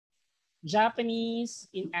Japanese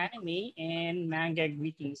in anime and manga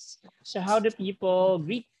greetings. So how do people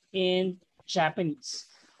greet in Japanese?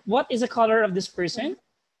 What is the color of this person?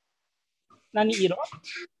 Nani iro?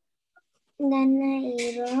 Nana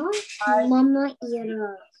iro, mama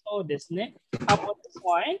iro. Oh, this ne. How about this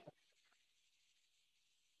one?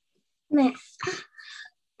 Me.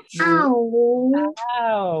 Ow.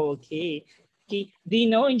 Oh, okay. Okay. Do you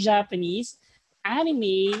know in Japanese,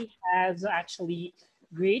 anime has actually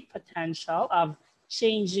great potential of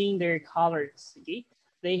changing their colors. Okay.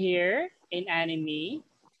 They here in anime,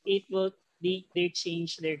 it will they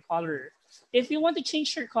change their color. If you want to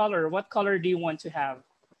change your color, what color do you want to have?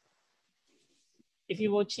 If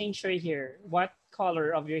you will change your hair, what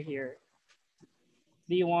color of your hair?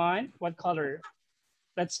 Do you want what color?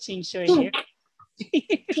 Let's change your hair.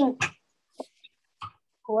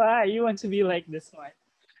 Why you want to be like this one?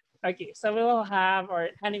 Okay, so we will have our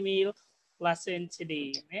anime lesson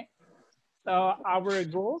today. Okay? So our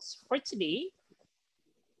goals for today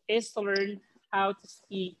is to learn how to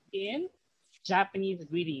speak in Japanese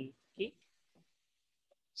greeting. Okay,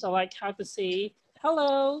 so like how to say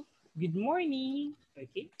hello, good morning.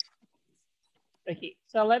 Okay, okay.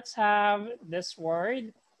 So let's have this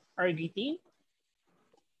word or greeting.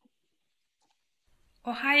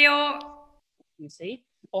 おはよう。 You say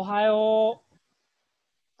Ohayo.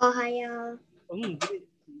 Ohayo. Good.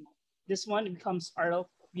 This one becomes R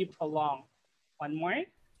be prolonged. One more.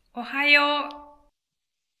 おはよ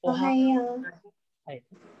う。 Ohayo. Right.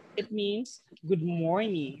 It means good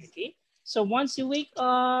morning. Okay. So once you wake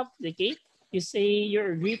up, okay, you say you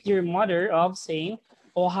greet your mother of saying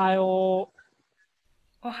Ohayo.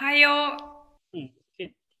 おはよう。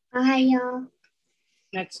 Okay. Ohayo.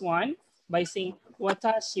 Next one by saying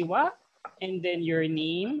watashi wa and then your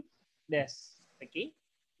name this. Okay.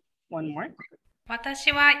 One more.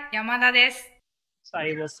 私は山田です。 So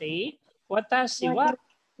I will say watashi wa.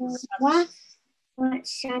 What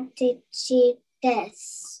Satichi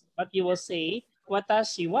desu? But you will say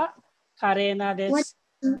watashi wa Karena desu.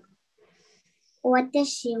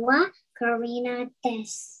 Watashi wa Karena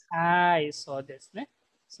desu. I saw this. Ne?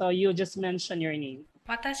 So you just mention your name.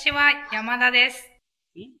 私は山田です。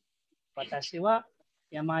 Okay. Watashi wa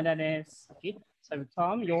Yamada desu. Okay. So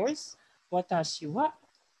become yours. Watashi wa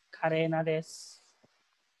Karena desu.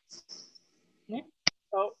 Okay.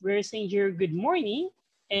 So we're saying here good morning.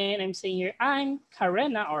 And I'm saying here I'm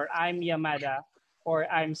Karena or I'm Yamada or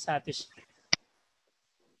I'm Satoshi.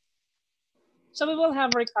 So we will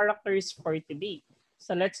have our characters for today.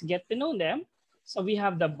 So let's get to know them. So we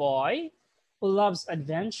have the boy who loves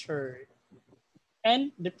adventure.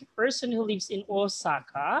 And the person who lives in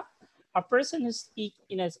Osaka, a person who speaks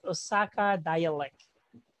in an Osaka dialect.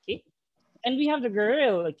 Okay. And we have the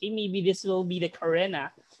girl. Okay. Maybe this will be the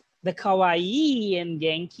Karena, the kawaii and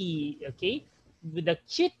genki. Okay. With the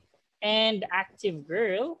cute and active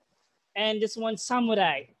girl. And this one,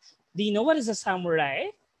 samurai. Do you know what is a samurai?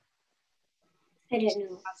 I don't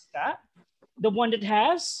know. The one that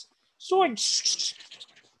has swords,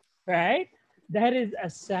 right? That is a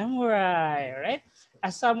samurai, right?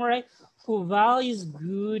 A samurai who values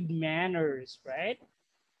good manners, right?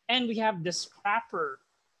 And we have the scrapper,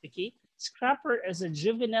 okay? Scrapper is a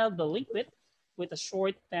juvenile delinquent with a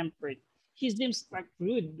short temper. He seems like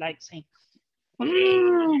rude, like saying,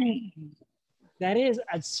 that is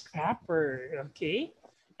a scrapper, okay?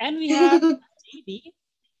 And we have a lady,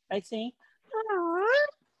 like saying,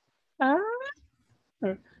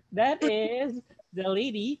 that is the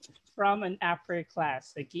lady from an upper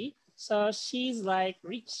class, okay? So she's like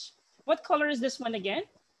rich. What color is this one again?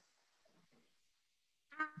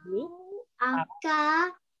 Blue? Aka.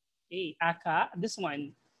 Okay, aka. This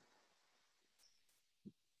one.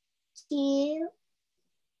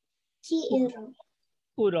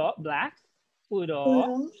 Puro, black.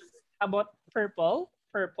 Puro. How about purple?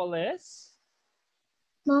 Purple is?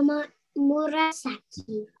 Mama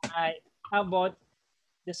Murasaki. How about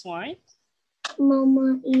this one?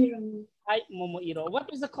 Momoiro. Momoiro. What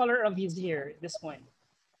is the color of his hair? This one.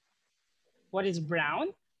 What is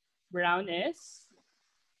brown? Brown is?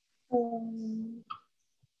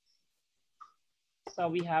 So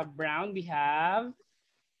we have brown. We have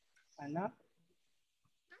ano?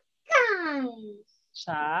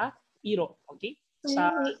 Shairo. Okay.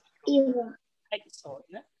 Shairo.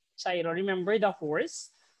 Shairo. Remember the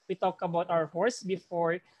horse? We talked about our horse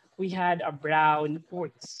before. We had a brown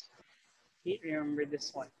horse. Okay. Remember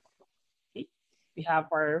this one. Okay. We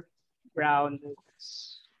have our brown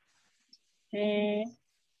horse.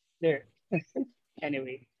 There.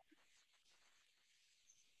 Anyway.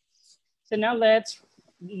 So now let's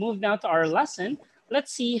move now to our lesson.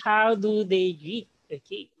 Let's see how do they greet.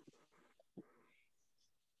 Okay.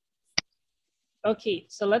 Okay,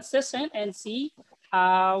 so let's listen and see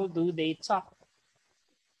how do they talk.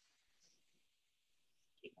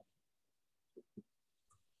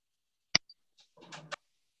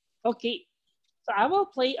 Okay, so I will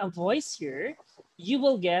play a voice here. You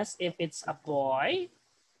will guess if it's a boy,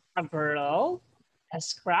 a girl, a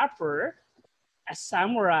scrapper, a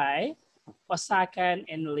samurai, Osakan,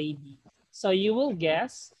 and lady. So you will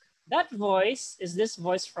guess that voice is this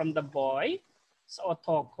voice from the boy, so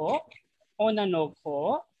otoko,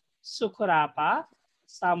 onanoko, sukurapa,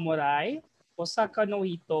 samurai, Osaka no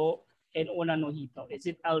hito, and ona no hito. Is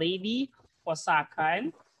it a lady,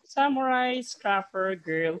 Osakan, samurai, scrapper,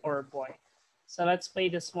 girl, or boy? So let's play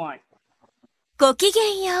this one. ごきげ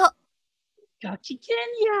んよう。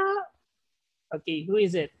 Kakikenya. Okay, who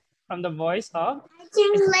is it? From the voice of I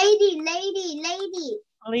think lady.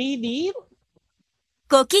 lady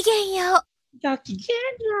ごきげんよう。 Kakikenya.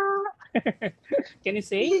 Can you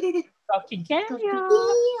say Kakikenya?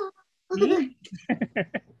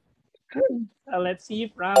 Let's see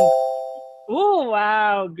from. Oh,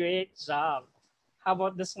 wow. Great job. How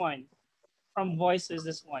about this one? From voices,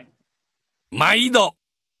 this one. 毎度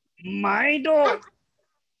Maido.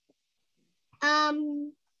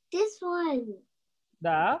 This one.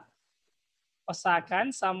 The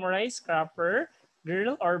Osakan, samurai, scrapper,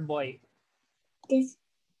 girl, or boy? This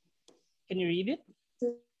Can you read it?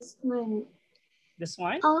 one. This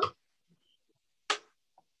one? Oh,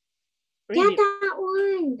 Read yeah, it. that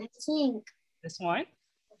one. I think. This one?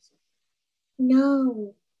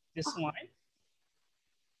 No. This one?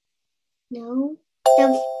 No.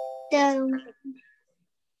 The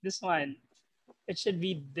This one. It should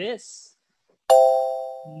be this.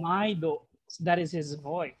 Maido. So that is his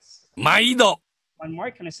voice. 毎度 One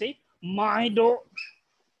more. Can I say Maido?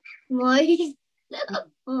 voice.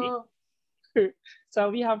 Oh. So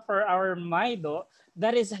we have for our Maido,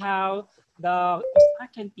 that is how the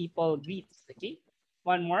Osakan people greet. Okay.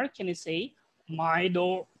 One more. Can you say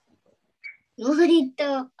Maido?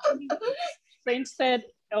 Morito. So instead,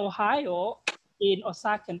 Ohio, in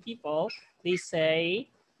Osakan people, they say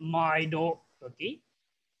Maido. Okay.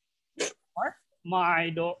 Or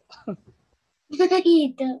Maido.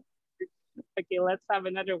 Morito. Okay, let's have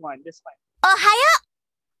another one. This one. おは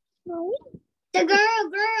よ The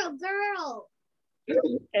girl.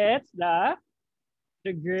 It's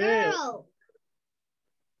the girl. Girl.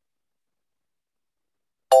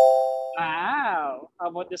 Wow. How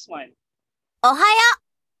about this one? う。おはよ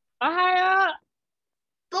Ohio.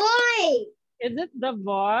 Boy. Is it the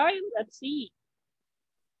boy? Let's see.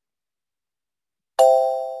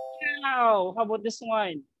 Wow. How about this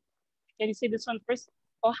one? Can you say this one first?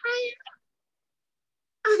 Ohio.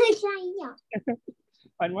 Ohio.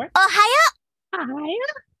 One more. う。おはよ Ohio.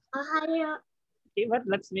 Ohio. Okay, but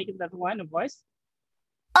let's make it that one, a voice.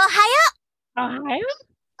 う。おはよ Ohio.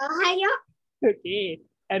 Ohio. Okay.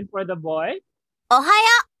 And for the boy, う。おはよ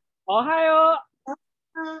Ohio.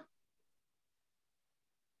 Uh,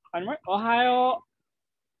 One more. Ohio.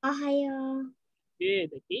 Ohio.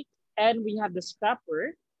 Good. Okay. And we have the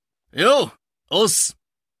scrapper. ようおっす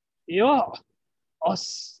Yo.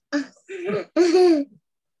 Os.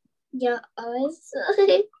 Yeah, us.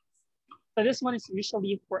 So this one is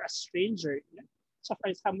usually for a stranger. So for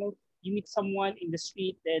example, you meet someone in the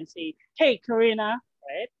street and say, "Hey, Karena,"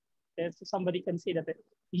 right? Then so somebody can say that,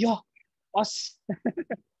 "Yo, us."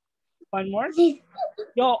 One more.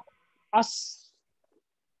 Yo, us.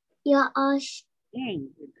 Yeah, us. Good.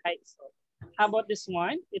 Hi. So how about this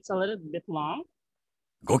one? It's a little bit long.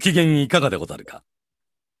 ご機嫌いかがでござるか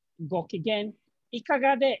Gokigen.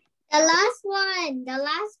 Ikagade. The last one. The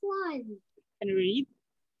last one. Can you read?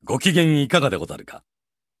 ご機嫌いかがでござるか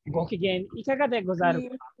Gokigen. Ikagade gozaru.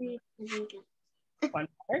 One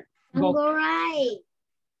more. Go, Go right.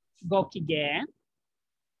 gokigen.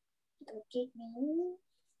 Okay.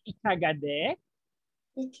 Ikagade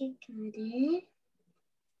Okay, got it.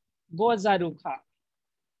 gozaru ka.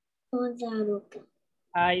 Ozaruka.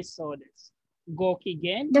 I saw this.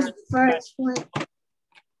 Gokigen. The first one.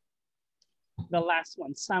 The last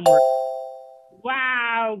one, summer.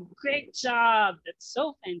 Wow, great job. That's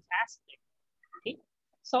so fantastic. Okay.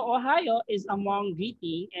 So Ohio is among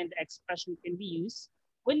greeting and the expression can be used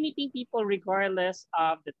when meeting people regardless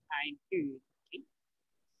of the time period. Okay.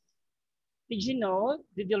 Did you know?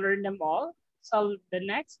 Did you learn them all? So the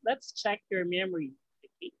next, let's check your memory.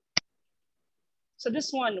 Okay. So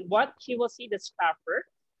this one, what he will see the scrapper.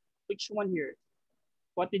 Which one here?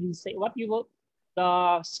 What did he say? What you will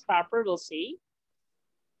the scrapper will say?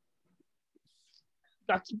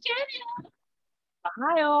 Kakikenya.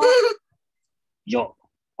 Ohio. Yo.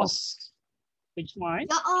 Os. Which one?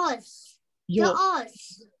 The us. The Yo.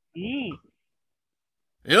 us.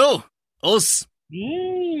 よ、押す。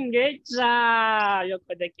Good job.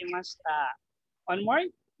 Yoko dekimashita. One more.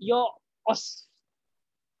 Yo os.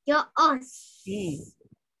 Your us.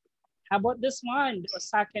 How about this one? The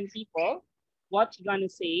Osakan people. What you gonna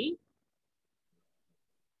say?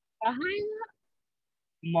 Ohaya.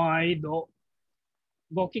 Maido.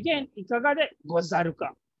 Gokigen ikaga de gozaru ka?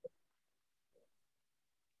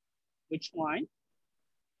 Which one?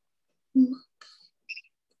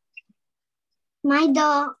 My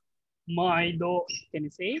dog. Maido. Can you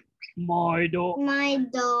say? Maido. My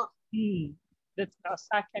dog. That's the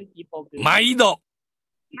Osakan people do. 毎度。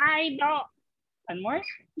 Maido. One more.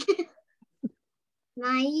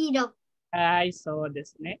 My dog. I saw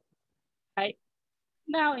this. Hi.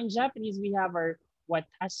 Now in Japanese, we have our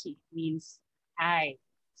watashi, means I.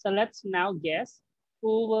 So let's now guess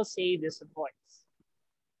who will say this voice.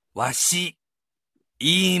 わし、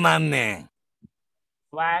いいまんねん。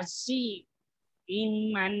 Washi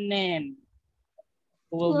imanen.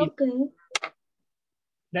 Who will be Okay.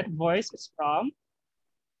 that voice is from?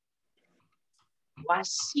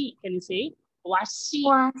 Washi. Can you say? Washi.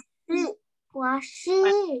 我是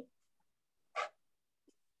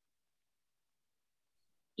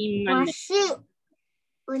Imanen. 我是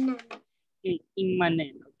Una.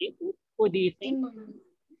 Imanen. Okay. Who do you think?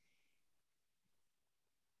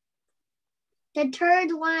 The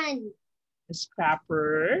third one. The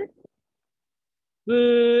scrapper.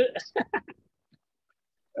 Boo.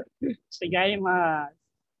 Shigaimasu.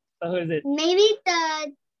 So who is it? Maybe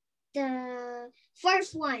the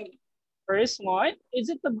first one. First one? Is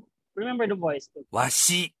it the, remember the voice? わ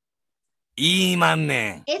し、いいまん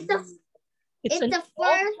ねん。 It's the It's an-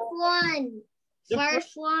 first one. The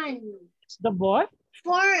First one. It's the boy.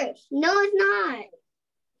 Fourth. No, it's not.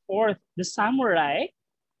 Fourth, the samurai.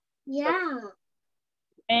 Yeah.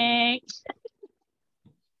 And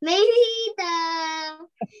Maybe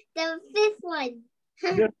the fifth one.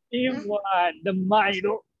 the fifth one, the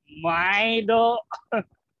Maido. Maido.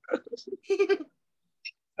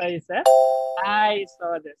 So he said, I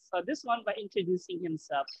saw this. So this one by introducing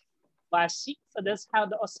himself. Washi. So that's how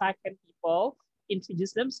the Osakan people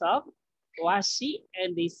introduce themselves. Washi,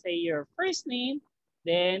 and they say your first name,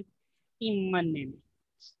 then imanen.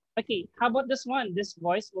 Okay, how about this one? This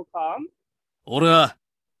voice will come. 俺は、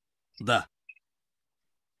だ。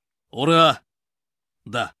俺は、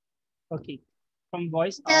だ。 Okay, from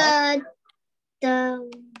voice of The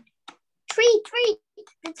three.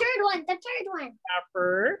 The third one. The third one.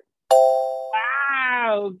 rapper.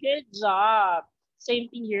 Wow, good job. Same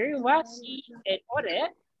thing here. Washi and ore,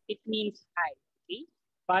 it means I. Okay,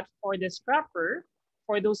 but for the scrapper,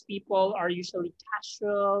 for those people are usually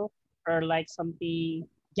casual or like something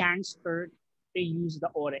gangster, they use the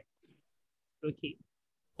ore. Okay.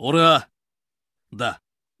 俺は、だ。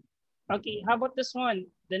 Okay, how about this one?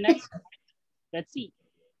 The next one. Let's see.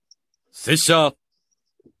 拙者、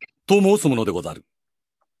と申すものでござる。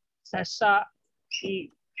 Sasha.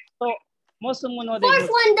 So, most of the Fourth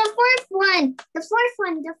one. The fourth one. The fourth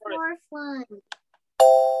one. The fourth one.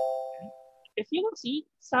 if you will see,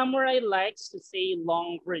 samurai likes to say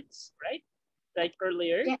long words, right? Like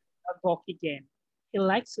earlier, Yeah. Gokigen. He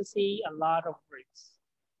likes to say a lot of words.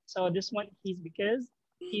 So this one, because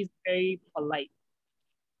he's very polite.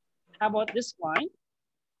 How about this one?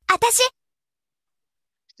 あたし、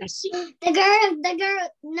 Tashi. The girl.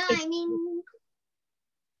 No, I mean.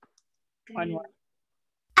 One more.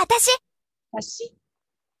 あたし、 Tashi.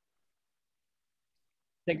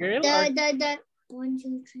 The girl or The 1,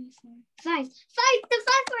 2, 3, 4, 5. 5. The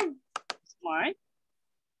fifth one. this one?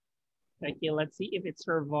 Okay, let's see if it's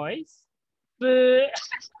her voice. Boo.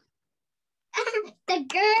 The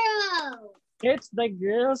girl. It's the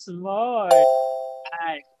girl's voice.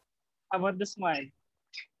 Right. How about this one?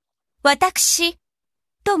 私、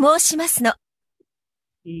と申しますの。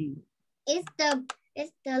 It's the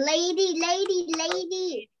lady.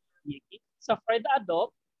 So for the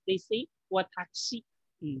adult, they say watashi.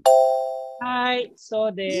 Hi,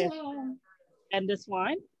 so this Yeah. and this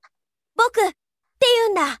one. 僕って言う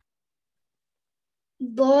んだ。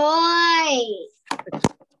 Boy.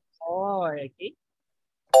 Oh, okay.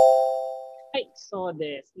 Hi, so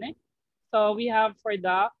this next. So we have for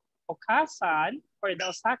the okasan, for the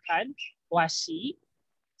osakan, washi,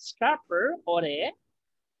 scrapper, ore.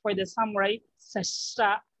 For the samurai,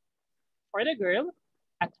 sasha. For the girl,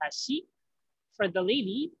 atashi. For the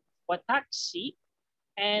lady, watashi.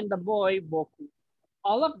 And the boy, boku.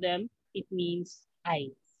 All of them, it means I.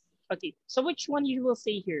 Okay, so which one you will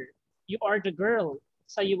say here? You are the girl.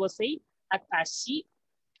 So you will say, atashi,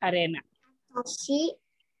 Karena. Atashi,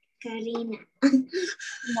 Karena.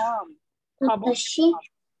 Mom. How about Atashi,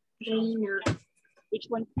 Karena. Which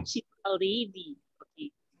one? She's a lady.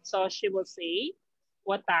 Okay. So she will say,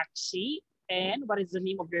 Watashi. And what is the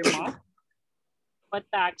name of your mom?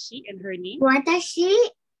 Watashi and her name? Watashi.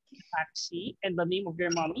 Watashi. And the name of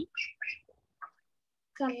your mommy?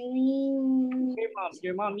 Karena.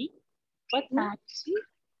 Your mommy? Watashi.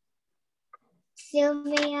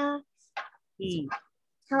 Sylvia. Hmm.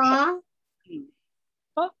 Huh?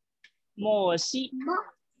 Oh, Moshi. Mo.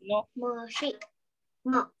 No. Moshi.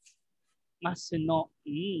 Mo. Masuno.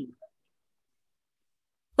 Hmm.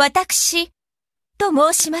 私と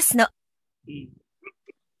申しますの。Hmm.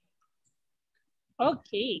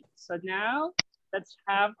 Okay, so now let's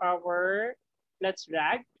have our, let's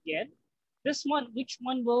drag again. This one, which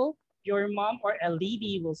one will your mom or a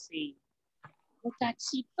lady will say?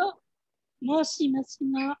 Watashi to moshimasu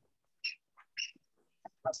no.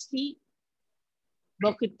 Watashi.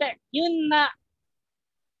 Boku te yun na.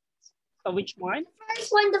 So which one?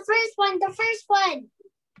 The first one.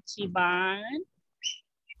 Ichiban.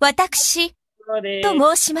 私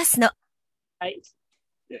と申しますの。Right.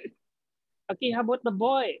 Okay, how about the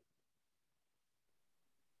boy?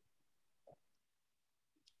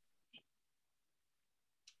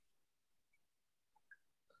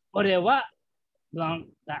 Ore wa blank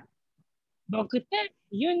da. Boku te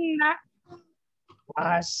yun na.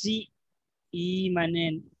 Ashi.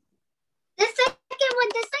 Imanen. The second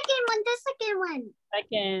one.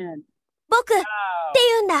 Second. 僕って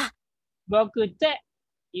言うんだ。Boku te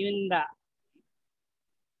yun da.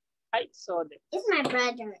 Right, so It's my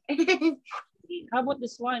brother. how about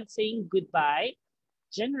this one? Saying goodbye.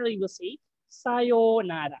 Generally, we'll say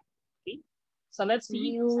sayonara. Okay, so let's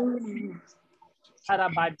see.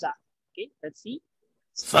 Sarabaja. Okay, let's see.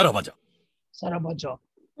 さらばじゃ。 Sarabaja.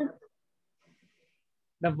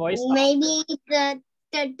 The voice Maybe the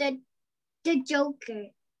Joker.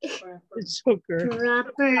 of the Joker.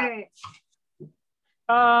 Rapper.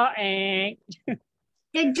 And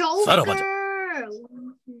The Joker.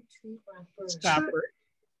 scrapper.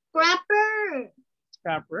 Rapper.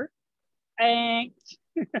 Scrapper. And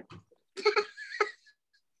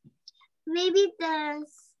Maybe the.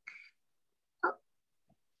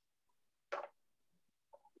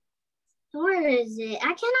 Where is it?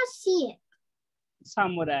 I cannot see it.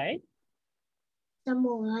 samurai.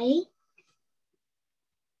 Samurai.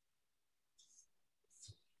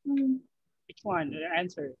 Which one?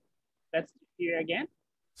 Answer. Let's hear again.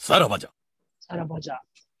 さらばじゃ。 Sarabaja.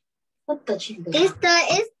 It's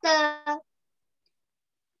the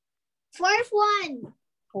fourth one.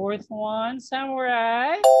 Fourth one,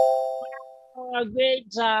 samurai. Oh, great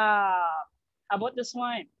job. How about this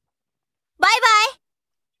one? バイバイ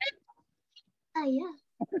Oh yeah.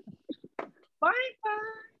 Bye bye.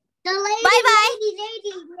 The lady.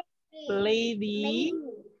 Bye-bye. Lady.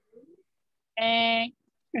 And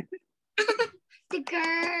The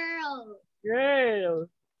girl. girl.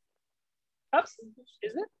 Oops.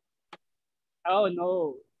 Is it? Oh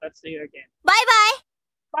no. Let's see it again. バイ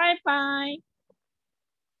バイ Bye bye.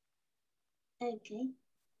 Okay.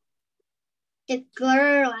 The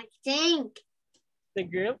girl, I think. The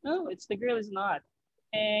girl? No, it's the girl is not.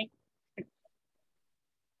 And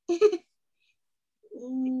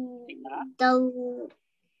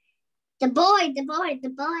The boy.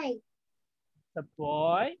 the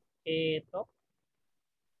boy. Ito.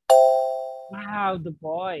 Wow, the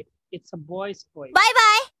boy. It's a boy's voice. バイ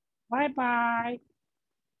バイ Bye bye.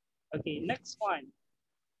 Okay, next one.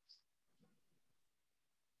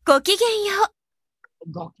 ごきげんよう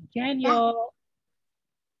Gokigenyo.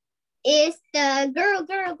 It's the girl.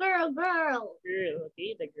 Girl,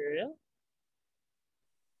 okay, the girl.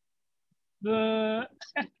 The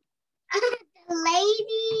The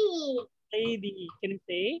lady. lady. Can you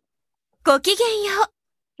say? ごきげんよ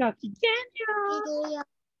う Gokigenyo.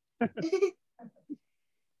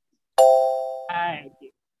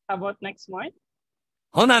 Okay. How about next one?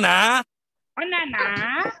 ほなな。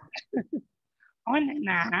 Onana.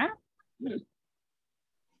 Onana.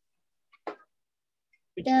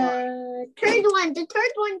 Which one? The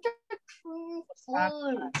third one.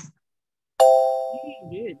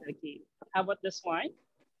 Good. Okay. How about this one?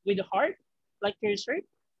 With the heart, like your shirt.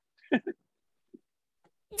 じ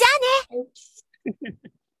ゃあね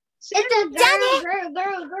It's a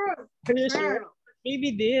girl. Your shirt.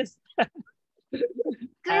 Maybe this.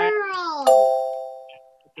 Girl.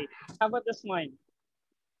 Okay. How about this one?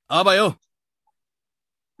 あばよ。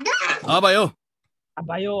あばよ。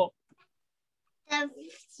 Abayo.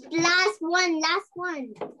 The last one.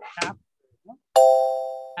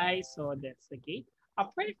 I saw this. Okay.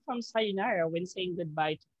 Apart from sayonara, when saying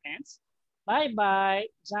goodbye to friends, bye-bye,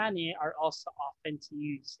 Jane are also often to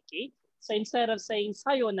use. Okay. So instead of saying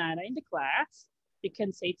sayonara in the class, You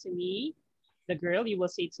can say to me, the girl, you will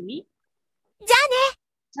say to me, じ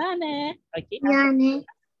ゃあね Jane. Okay. Jane.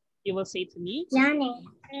 You will say to me, Jane.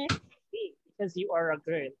 okay, because you are a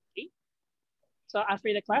girl. Okay. So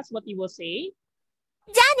after the class, what you will say?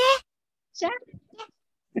 じゃあね Jane.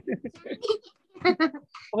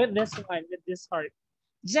 With this one, with this heart.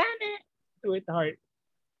 Jane. With heart.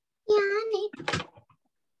 Jane.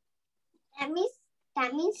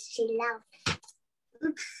 That means she loved.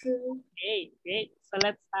 Oops. Okay, great. So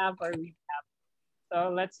let's have our recap. So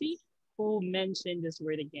let's see who mentioned this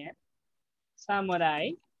word again.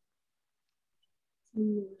 Samurai.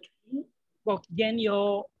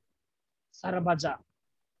 Gokigenyo. Sarabaja.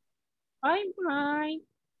 Bye-bye.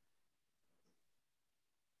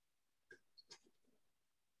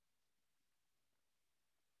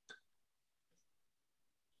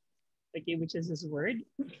 Okay, which is this word?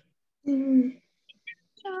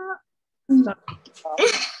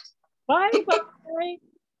 Bye-bye.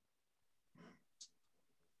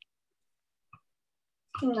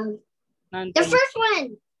 The first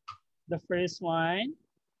one. The first one.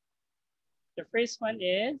 The first one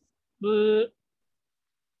is bu.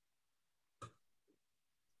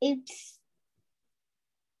 Oops.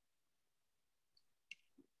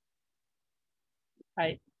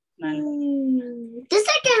 Hi. The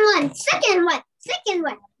second one. Second one. Second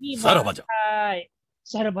one. Sarabaja. Hi.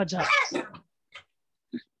 Sarabaja.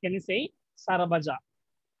 Can you say Sarabaja?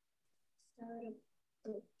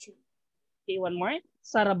 Okay, one more.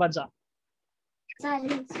 Sarabaja.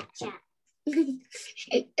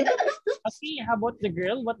 Okay, how about the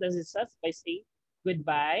girl? What does it say by saying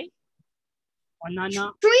goodbye?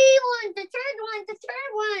 Onana. The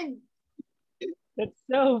third one. That's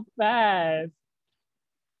so fast.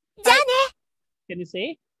 じゃあね Can you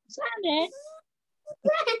say? Sane.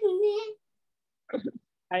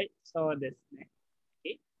 Hi, so this.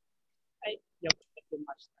 Okay. Hi,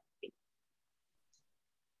 much. Okay.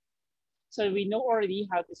 So we know already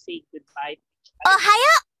how to say goodbye. おはよ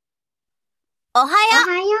うおは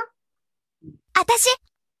ようあたし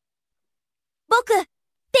僕って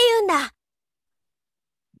言うんだ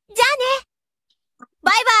じゃあね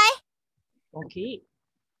バイバイ Okay.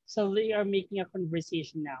 So we are making a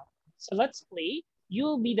conversation now. So let's play.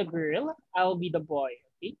 You'll be the girl, I'll be the boy.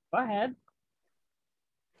 Okay, go ahead.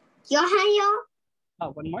 Ohayo.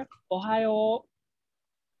 Oh, one more. Ohayo.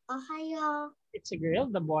 Ohayo. It's a girl,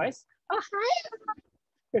 the boys. Ohayo.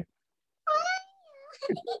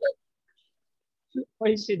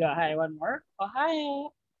 Hi, one more.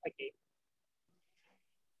 Ohayo. Okay.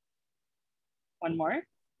 One more.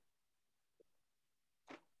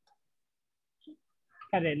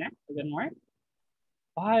 Karena, one more.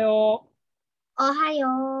 Ohayo.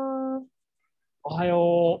 Ohayo.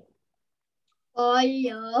 Ohayo.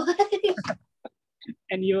 Ohayo.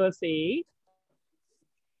 And you will say,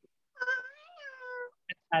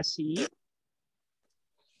 Atashi.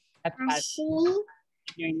 Atashi.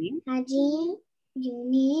 Your name? Haji.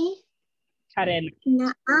 Yuni. Karen.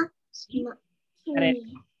 Na. Karen.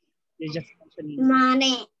 You just mentioned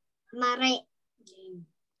Mare. Mare.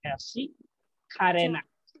 Atashi. Karena.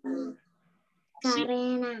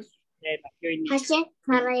 Karena. Your name? Hashi.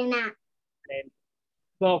 Karena.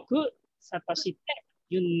 Boku Satoshi te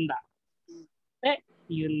yunda. Te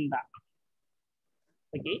yunda.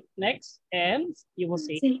 Okay, next. And you will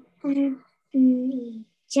say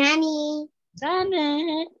Johnny.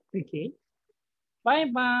 Jane. Okay.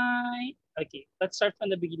 Bye-bye. Okay, let's start from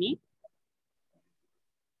the beginning.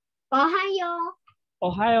 Ohayo.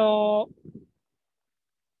 Ohayo.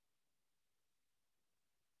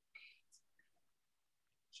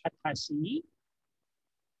 Atashi.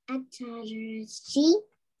 Atashi.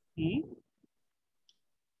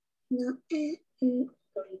 No.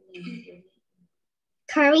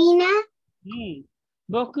 Karina.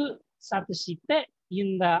 Boku Satoshi te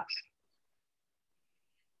yunda.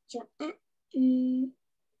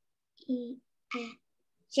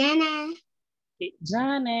 Jana. Okay,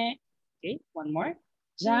 Jane. Okay, one more.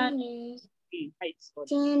 Jane. Right, so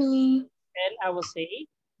Jana. and I will say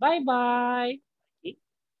bye-bye. Okay,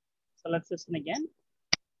 so let's listen again.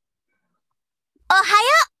 おはよ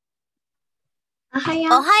おはよ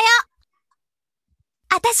うおはよう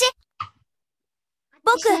あたし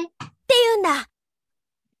僕って言うんだ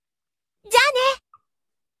じゃあね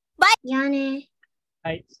Yane.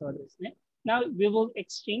 Right, so this. Now we will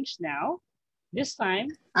exchange now. This time,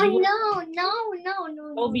 Oh you no.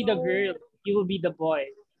 will be the girl. You will be the boy.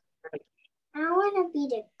 I wanna be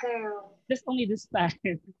the girl. Just only this time.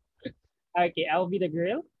 Okay, I will be the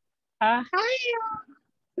girl.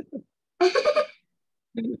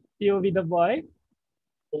 You will be the boy.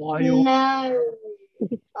 Ohayo. No.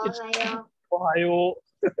 Ohayo. Ohayo.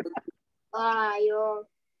 Ohayo.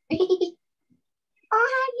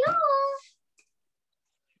 Ohayo.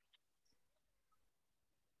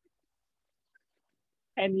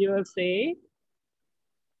 And you will say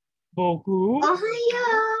Boku. Ohayo.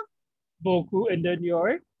 Boku, and then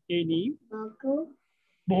your name. Boku.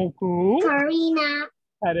 Boku. Karena.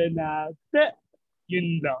 Karena.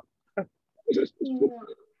 Yun lang.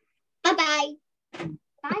 Bye-bye.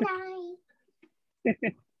 Bye-bye.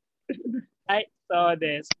 I saw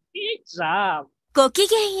this. Good job. ごき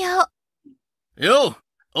げんよう。よう、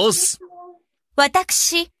おっす。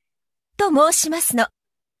私、と申しますの。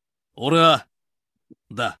俺は、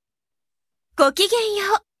だ。ごきげん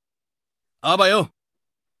よう。あばよ。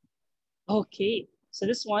Okay, so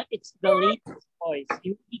this one, it's the lady's voice.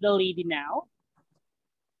 You be the lady now.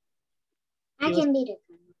 I can be the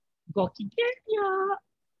Gokigeya.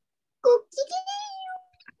 Gokigeyo.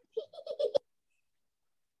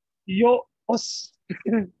 Yo. Os.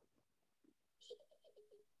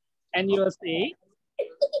 And you will say,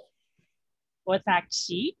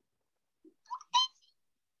 Watashi.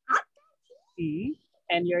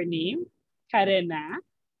 And your name, Karena.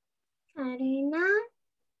 Karena.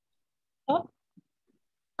 Oh.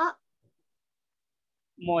 Oh.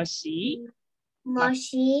 Moshi.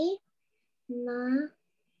 Moshi.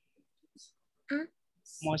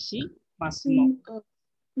 Moshi. Masuno.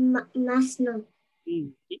 Masno.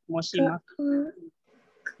 Moshi Masuno.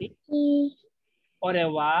 Okay. Ore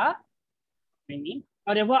wa. Nani?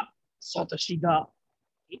 Ore wa Satoshi da.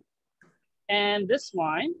 Okay. And this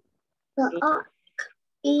one.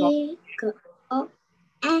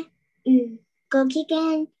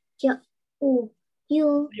 Gokigen.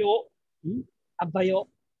 Yo. Abayo.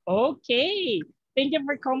 Okay. Thank you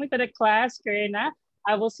for coming to the class, Karena.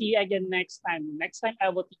 I will see you again next time. Next time, I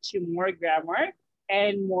will teach you more grammar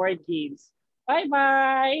and more games.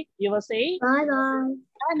 Bye-bye. You will say? Bye-bye.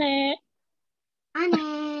 Ane.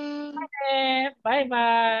 Ane. Ane.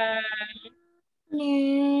 Bye-bye.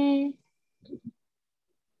 Ane.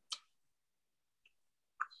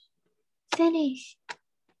 Finish.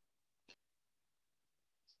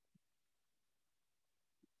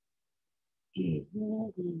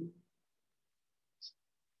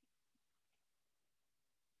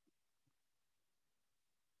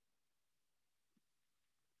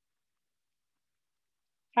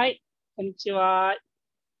 Hi, こんにちは。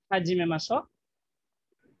始めましょ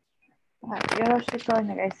はい、よろしくお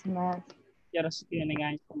願いします。う。よろしくお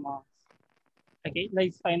願いします。Okay,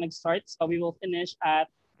 let's tayo nag-start. So we will finish at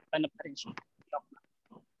ano pa rin siya.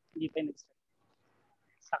 Hindi tayo nag-start.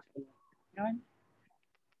 Sakto na. Yan.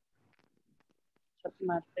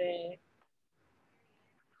 Mathematics.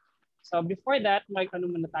 So before that, ano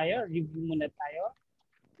muna tayo? Review muna tayo.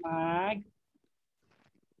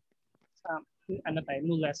 Ano tayo?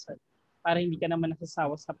 New lesson. Para hindi ka naman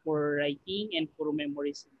nasasawa sa puro writing and puro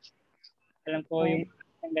memorization. Alam ko yung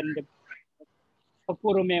ang ganda. Pag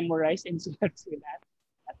puro memorize and sulat-sulat.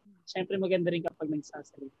 At syempre maganda rin kapag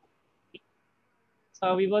nagsasalita.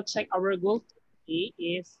 So we will check our goal today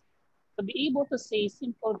is to be able to say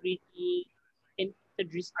simple greeting and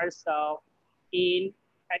introduce ourselves in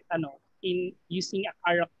using a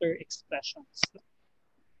character expressions.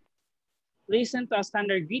 Listen to a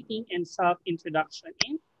standard greeting and self-introduction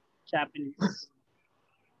in Japanese.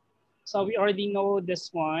 So we already know this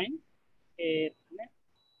one.